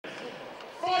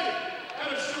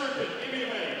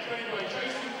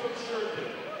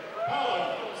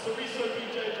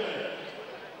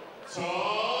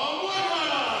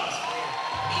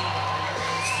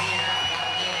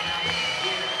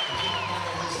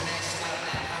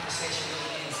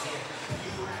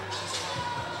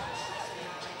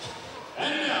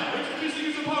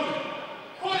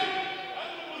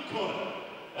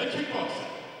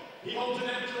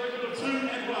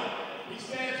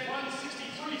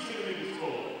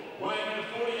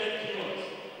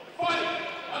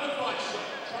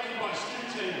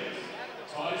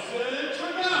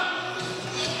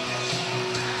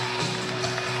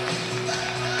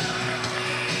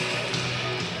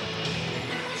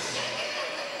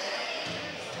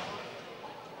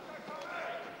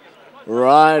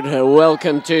Right,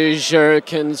 welcome to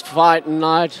Shuriken's fight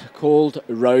night called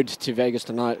Road to Vegas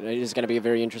tonight. It is going to be a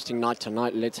very interesting night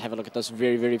tonight. Let's have a look at this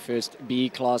very first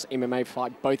B-class MMA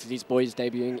fight. Both of these boys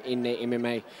debuting in their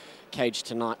MMA cage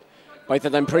tonight. Both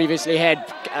of them previously had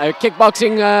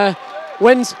kickboxing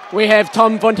wins. We have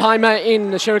Tom Wundheiler in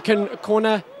the Shuriken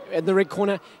corner, in the red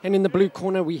corner, and in the blue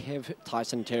corner we have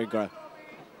Tyson Tregoweth.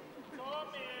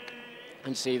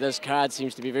 And see, this card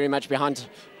seems to be very much behind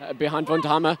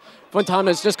Wundheiler.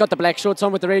 Wundheiler's just got the black shorts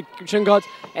on with the red shin guards,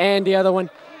 and the other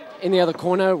one in the other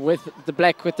corner with the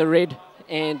black with the red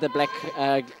and the black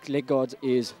leg guards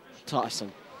is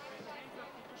Tyson.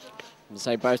 And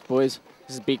say both boys,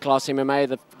 this is B-class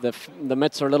MMA. The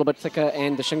mitts are a little bit thicker,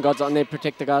 and the shin guards on there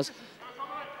protect the guys.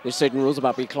 There's certain rules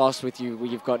about B-class with you, where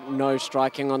you've got no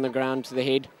striking on the ground to the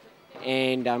head.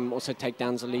 And also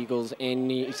takedowns are legals, and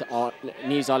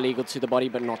knees are legal to the body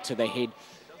but not to the head.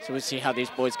 So we'll see how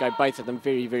these boys go. Both of them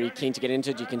very keen to get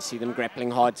into it. You can see them grappling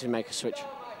hard to make a switch.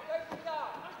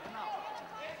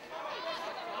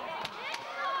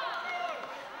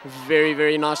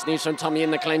 Very nice knees from Tommy in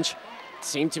the clinch.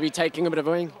 Seemed to be taking a bit of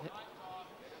a wing.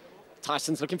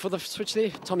 Tyson's looking for the switch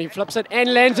there. Tommy flips it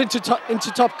and lands into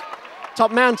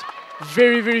top mount.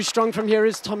 Very strong from here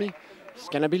is Tommy. He's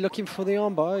going to be looking for the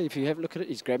armbar. If you have a look at it,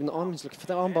 he's grabbing the arm. He's looking for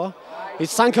the armbar. He's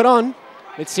sunk it on.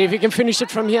 Let's see if he can finish it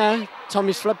from here.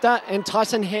 Tommy's flipped out, and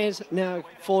Tyson has now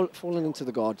fallen into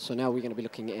the guard. So now we're going to be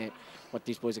looking at what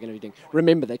these boys are going to be doing.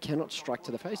 Remember, they cannot strike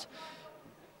to the face.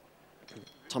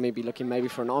 Tommy will be looking maybe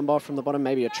for an armbar from the bottom,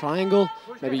 maybe a triangle,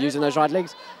 maybe using those right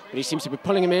legs. But he seems to be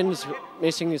pulling him in,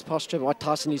 messing his posture. What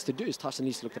Tyson needs to do is Tyson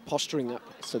needs to look at posturing up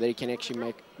so that he can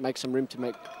actually make some room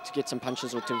to get some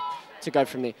punches or to go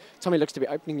from there. Tommy looks to be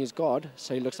opening his guard,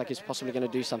 so he looks like he's possibly going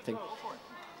to do something.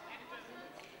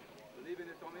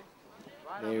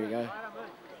 There we go.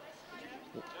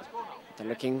 They're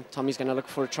looking. Tommy's going to look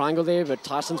for a triangle there, but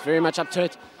Tyson's very much up to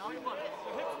it.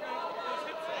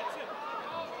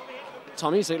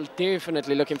 Tommy's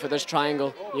definitely looking for this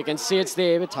triangle. You can see it's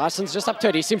there, but Tyson's just up to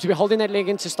it. He seems to be holding that leg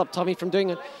in to stop Tommy from doing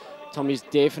it. Tommy's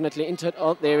definitely into it.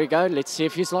 Oh, there we go. Let's see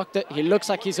if he's locked it. He looks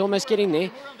like he's almost getting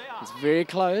there. It's very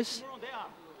close.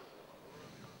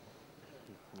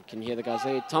 You can hear the guys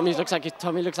there. Tommy looks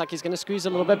like he's going to squeeze a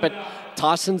little bit, but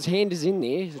Tyson's hand is in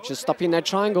there, just stopping that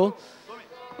triangle.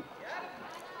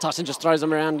 Tyson just throws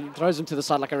him around, throws him to the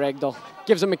side like a rag doll.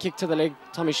 Gives him a kick to the leg.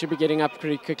 Tommy should be getting up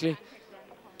pretty quickly.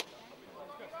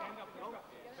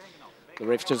 The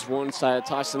ref just warns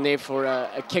Tyson there for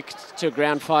a kick to a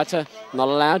ground fighter. Not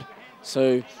allowed.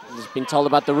 So he's been told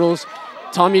about the rules.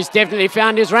 Tommy's definitely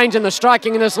found his range in the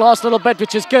striking in this last little bit,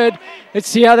 which is good. Let's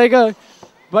see how they go.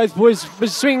 Both boys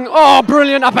swing. Oh,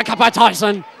 brilliant uppercut by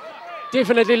Tyson.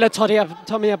 Definitely let Tommy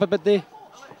up a bit there.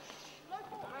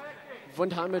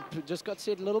 Wundheiler just got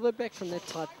set a little bit back from that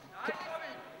tight kick.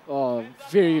 Oh,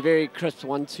 very crisp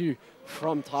 1-2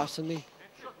 from Tyson there.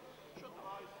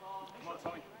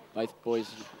 Both boys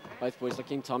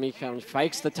looking. Tommy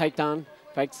fakes the takedown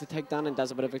and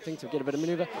does a bit of a thing to get a bit of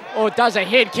maneuver. Oh, does a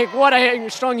head kick. What a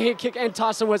strong head kick, and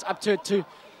Tyson was up to it too.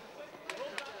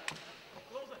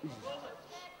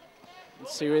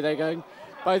 Let's see where they're going.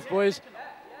 Both boys,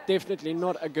 definitely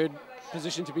not a good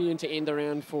position to be in to end the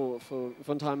round for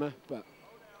Wundheiler, but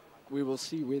we will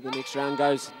see where the next round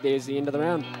goes. There's the end of the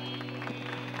round.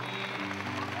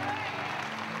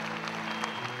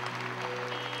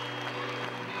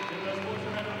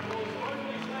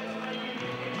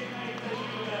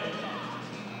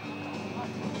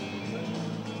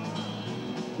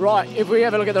 Right, if we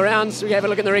have a look at the rounds, we have a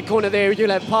look in the red corner there,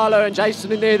 you'll have Paolo and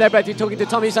Jason in there. They're both talking to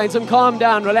Tommy, saying some calm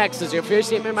down, relax. This is your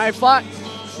first MMA fight.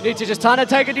 You need to just kind of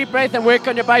take a deep breath and work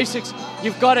on your basics.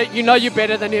 You've got it. You know you're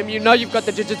better than him. You know you've got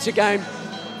the jiu-jitsu game.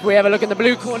 If we have a look in the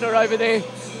blue corner over there,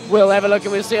 we'll have a look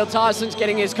and we'll see how Tyson's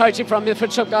getting his coaching from the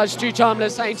foot shop guys. Stu Chandler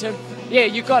saying to him, yeah,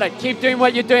 you got it. Keep doing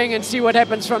what you're doing and see what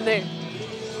happens from there.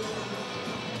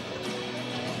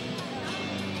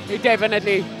 He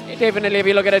definitely, if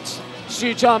you look at it,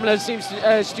 Stu Chandler's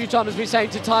been saying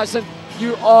to Tyson,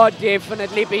 you are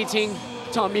definitely beating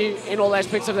Tommy in all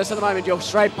aspects of this at the moment. Your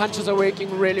straight punches are working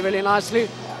really nicely,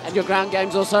 and your ground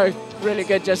game's also really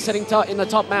good, just sitting in the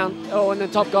top mount, or in the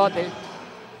top guard there.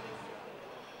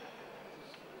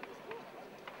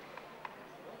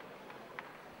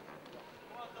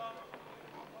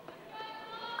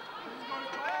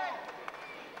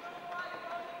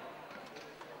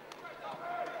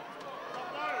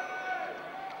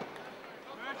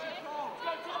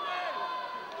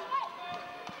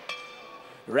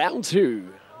 Round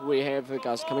two, we have the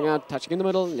guys coming out, touching in the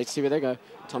middle. Let's see where they go.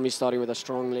 Tommy's starting with a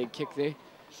strong leg kick there.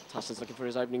 Tyson's looking for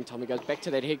his opening. Tommy goes back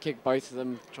to that head kick. Both of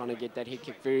them trying to get that head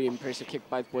kick. Very impressive kick.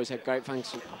 Both boys had great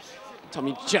function.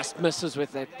 Tommy just misses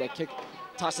with that kick.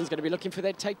 Tyson's going to be looking for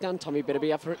that takedown. Tommy better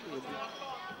be up for it.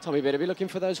 Tommy better be looking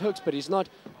for those hooks, but he's not.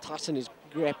 Tyson is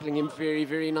grappling him very,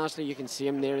 very nicely. You can see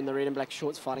him there in the red and black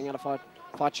shorts fighting out a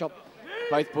fight shop.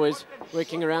 Both boys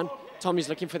working around. Tommy's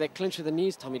looking for that clinch with the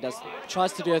knees. Tommy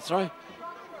tries to do a throw.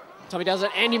 Tommy does it,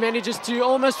 and he manages to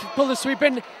almost pull the sweep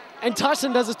in. And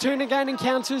Tyson does a turn again and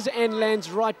counters and lands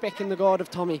right back in the guard of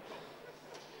Tommy.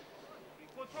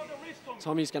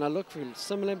 Tommy's going to look for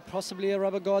similar, possibly a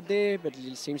rubber guard there, but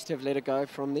he seems to have let it go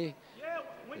from there.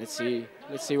 Let's see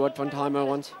what Wundheiler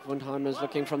wants. Wundheimer's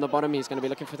looking from the bottom. He's going to be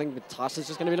looking for things, but Tyson's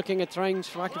just going to be looking at throwing,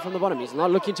 striking from the bottom. He's not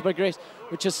looking to progress,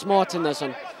 which is smart in this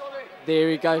one. There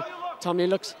we go. Tommy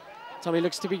looks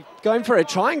to be going for a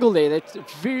triangle there. That's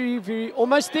very, very,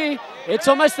 almost there. It's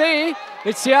almost there.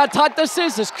 Let's see how tight this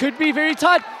is. This could be very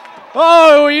tight.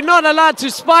 Oh, you're not allowed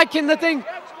to spike in the thing.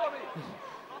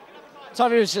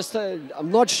 Tommy was just,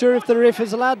 I'm not sure if the ref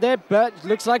is allowed that, but it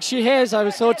looks like she has. I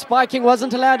thought spiking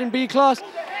wasn't allowed in B class.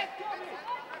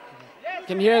 You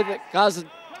can hear the guys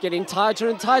are getting tighter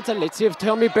and tighter. Let's see if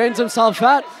Tommy burns himself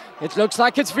out. It looks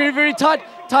like it's very, very tight.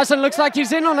 Tyson looks like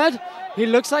he's in on it. He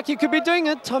looks like he could be doing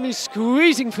it. Tommy's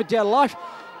squeezing for dear life.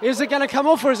 Is it going to come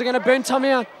off or is it going to burn Tommy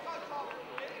out?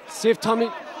 Let's see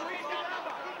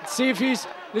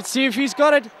if he's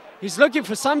got it. He's looking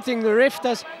for something. The ref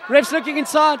does. Ref's looking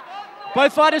inside.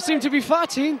 Both fighters seem to be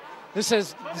fighting. This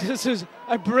is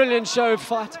a brilliant show of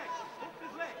fight.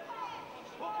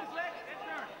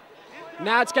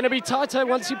 Now it's going to be tighter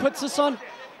once he puts this on.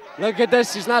 Look at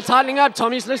this. He's now tightening up.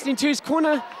 Tommy's listening to his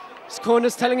corner. His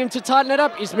corner's telling him to tighten it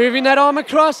up. He's moving that arm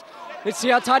across. Let's see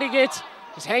how tight he gets.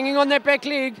 He's hanging on that back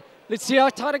leg. Let's see how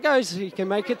tight it goes. He can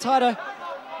make it tighter.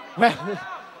 Well,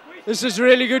 this is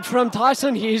really good from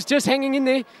Tyson. He's just hanging in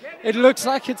there. It looks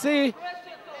like it's there.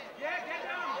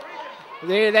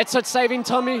 There, that's what's saving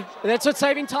Tommy. That's what's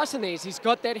saving Tyson there. He's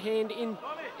got that hand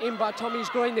in by Tommy's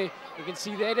groin there. You can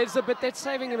see that is the bit that's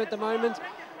saving him at the moment.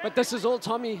 But this is all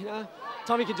Tommy.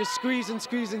 Tommy can just squeeze and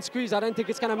squeeze and squeeze. I don't think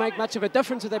it's going to make much of a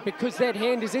difference with that because that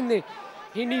hand is in there.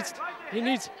 He needs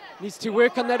to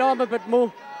work on that arm a bit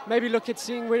more. Maybe look at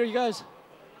seeing where he goes.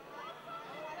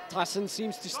 Tyson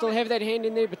seems to still have that hand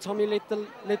in there, but Tommy let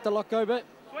the lock go a bit.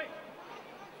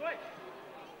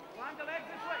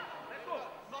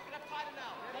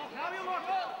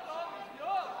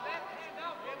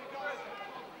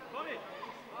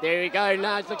 There we go.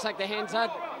 Now it looks like the hand's out.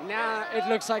 Now it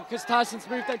looks like, because Tyson's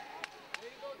moved it.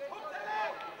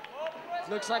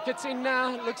 Looks like it's in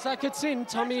now. Looks like it's in.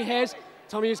 Tommy has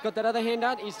got that other hand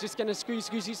out. He's just going to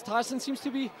squeeze. Tyson seems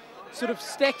to be sort of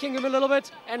stacking him a little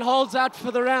bit and holds out for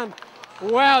the round.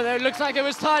 Wow, that looks like it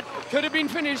was tight. Could have been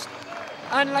finished.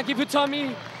 Unlucky for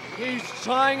Tommy. He's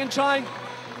trying and trying.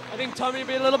 I think Tommy will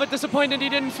be a little bit disappointed he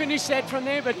didn't finish that from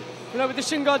there, but you know, with the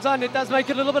shin guards on, it does make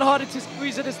it a little bit harder to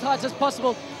squeeze it as tight as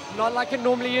possible. Not like it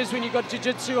normally is when you've got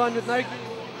jiu-jitsu on with no...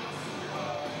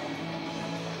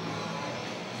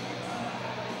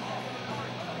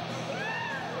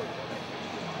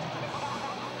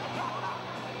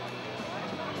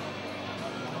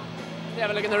 Have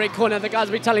a look in the red corner. The guys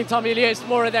will be telling Tommy, yes,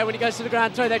 more of that when he goes to the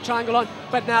ground, throw that triangle on.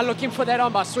 But now looking for that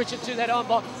armbar. Switch it to that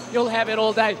armbar. You'll have it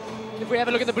all day. If we have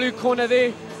a look at the blue corner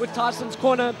there with Tyson's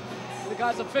corner, the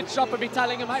guys at Fit Shop will be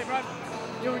telling him, hey, bro,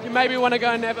 you maybe want to go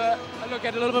and have a look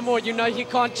at it a little bit more. You know he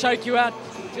can't choke you out.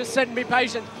 Just sit and be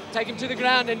patient. Take him to the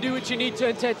ground and do what you need to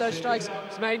and take those strikes.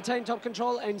 Just maintain top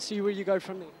control and see where you go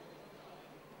from there.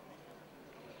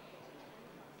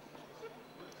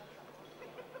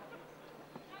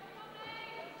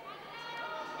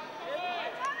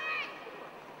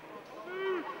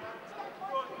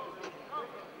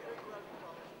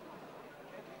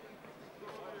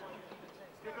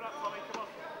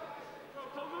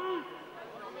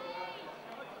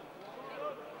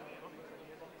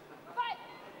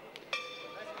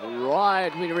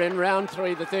 Right, we're in round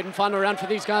 3, the third and final round for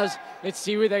these guys. Let's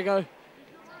see where they go.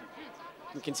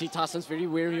 You can see Tyson's very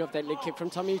wary of that leg kick from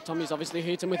Tommy. Tommy's obviously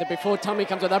hurt him with it before. Tommy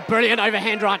comes with a brilliant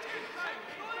overhand right.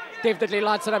 Definitely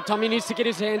lights it up. Tommy needs to get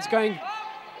his hands going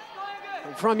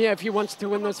from here if he wants to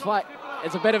win this fight.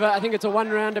 It's a bit of a, I think it's a 1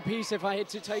 round apiece if I had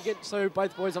to take it. So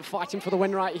both boys are fighting for the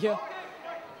win right here.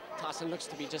 Tyson looks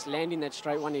to be just landing that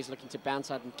straight one. He's looking to bounce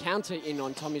out and counter in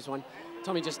on Tommy's one.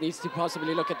 Tommy just needs to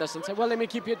possibly look at this and say, well, let me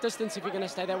keep you at distance if you're going to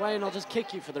stay that way, and I'll just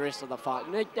kick you for the rest of the fight.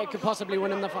 And that could possibly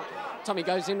win him the fight. Tommy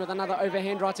goes in with another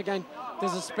overhand right again.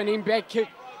 There's a spinning back kick.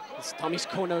 It's Tommy's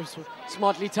corner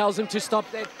smartly tells him to stop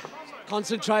that.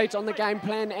 Concentrate on the game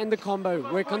plan and the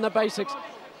combo. Work on the basics.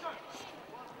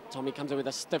 Tommy comes in with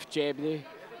a stiff jab there.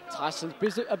 Tyson's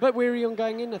a bit wary on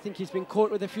going in. I think he's been caught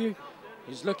with a few.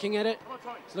 He's looking at it.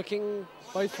 He's looking,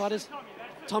 both fighters.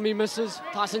 Tommy misses.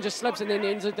 Tyson just slips and then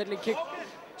ends a deadly kick.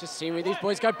 Just seeing where these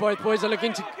boys go. Both boys are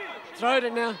looking to throw it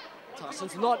in now.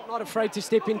 Tyson's not afraid to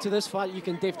step into this fight. You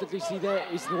can definitely see that.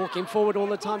 He's walking forward all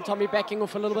the time. Tommy backing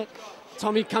off a little bit.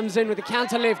 Tommy comes in with a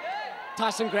counter left.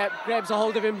 Tyson grabs a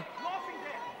hold of him.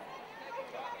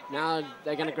 Now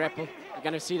they're going to grapple. You're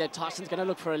going to see that Tyson's going to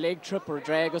look for a leg trip or a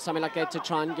drag or something like that to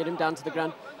try and get him down to the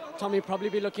ground. Tommy will probably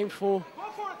be looking for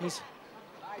his...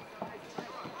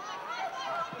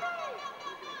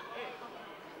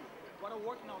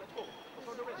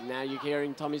 Now you're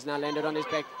hearing Tommy's now landed on his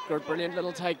back. Good, brilliant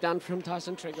little takedown from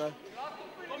Tyson Tregoweth.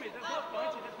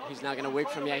 He's now going to work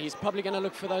from here. He's probably going to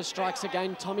look for those strikes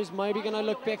again. Tommy's maybe going to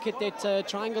look back at that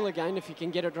triangle again if he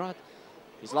can get it right.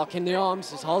 He's locking the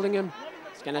arms. He's holding him.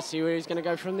 He's going to see where he's going to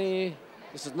go from there.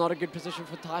 This is not a good position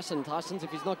for Tyson. Tyson's,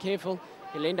 if he's not careful,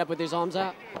 he'll end up with his arms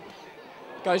out.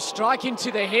 Goes strike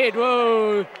into the head.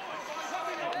 Whoa.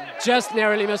 Just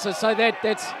narrowly misses. So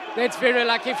that's very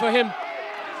lucky for him.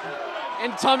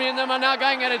 And Tommy and them are now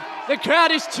going at it. The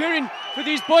crowd is cheering for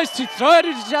these boys to throw it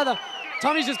at each other.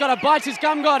 Tommy's just got to bite his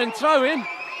gum guard and throw in.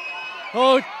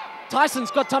 Oh,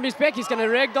 Tyson's got Tommy's back. He's going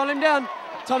to ragdoll him down.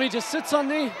 Tommy just sits on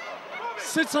there.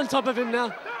 Sits on top of him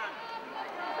now.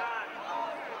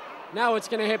 Now what's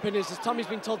going to happen is Tommy's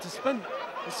been told to spin.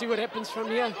 We'll see what happens from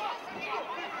here.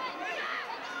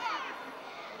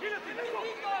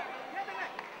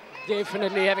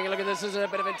 Definitely having a look at this. This is a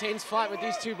bit of an intense fight with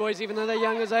these two boys, even though they're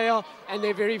young as they are, and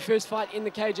their very first fight in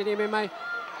the cage at MMA.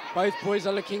 Both boys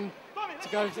are looking to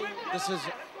go. This is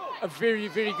a very,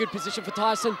 very good position for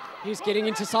Tyson. He's getting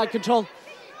into side control.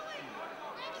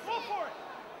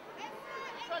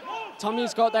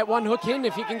 Tommy's got that one hook in.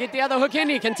 If he can get the other hook in,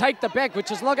 he can take the back, which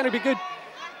is not going to be good.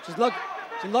 Which is not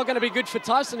going to be good for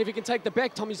Tyson if he can take the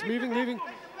back. Tommy's moving.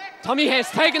 Tommy has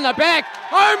taken the back.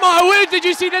 Oh my word, did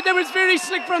you see that? That was very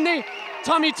slick from there.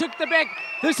 Tommy took the back.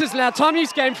 This is now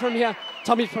Tommy's game from here.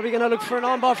 Tommy's probably going to look for an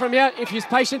armbar from here if he's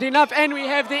patient enough. And we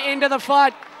have the end of the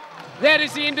fight. That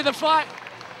is the end of the fight.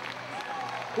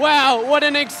 Wow, what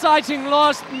an exciting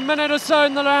last minute or so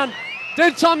in the round.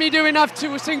 Did Tommy do enough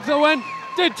to sink the win?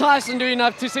 Did Tyson do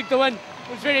enough to sink the win?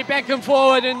 It was very back and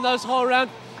forward in those whole round.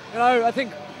 You know, I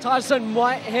think Tyson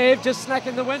might have just snuck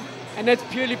in the win. And that's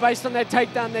purely based on that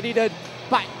takedown that he did.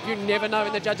 But you never know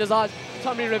in the judges' eyes.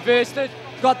 Tommy reversed it,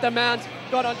 got the mount,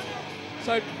 got on.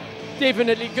 So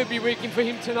definitely could be working for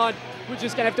him tonight. We're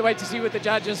just going to have to wait to see what the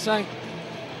judges say.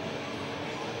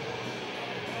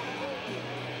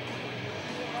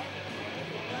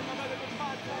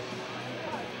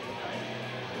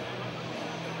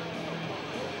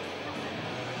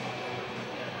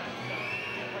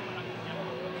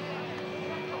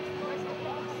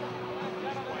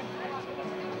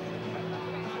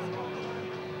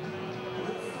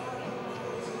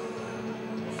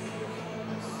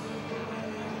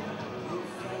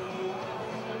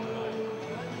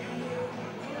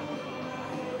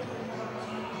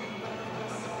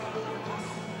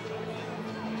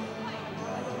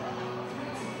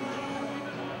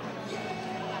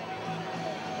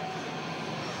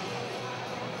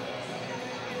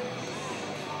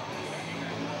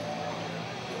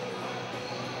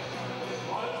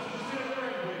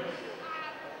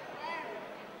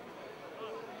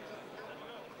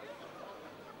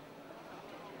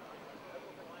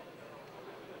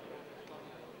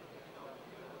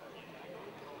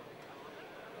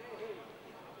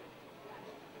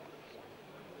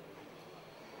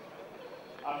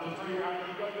 After 3 rounds,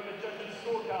 we go to the judges'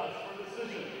 scorecards for a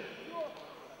decision.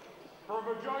 For a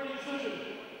majority decision,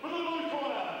 for the blue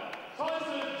corner,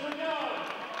 Tyson Tregoweth.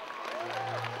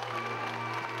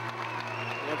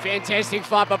 A fantastic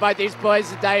fight by both these boys,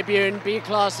 the debut in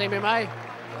B-class MMA.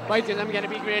 Both of them are going to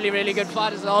be really, really good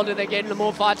fighters. The older they get, the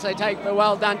more fights they take. But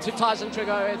well done to Tyson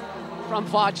Tregoweth from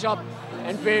Fight Shop.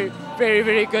 And very, very,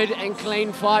 very good and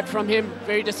clean fight from him.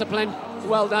 Very disciplined.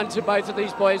 Well done to both of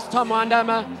these boys. Tom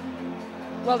Wundheiler,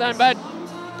 well done, bud.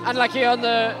 Unlucky on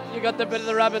you got the bit of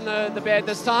the rub and the bad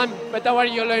this time. But don't worry,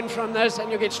 you'll learn from this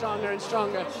and you'll get stronger and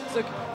stronger. So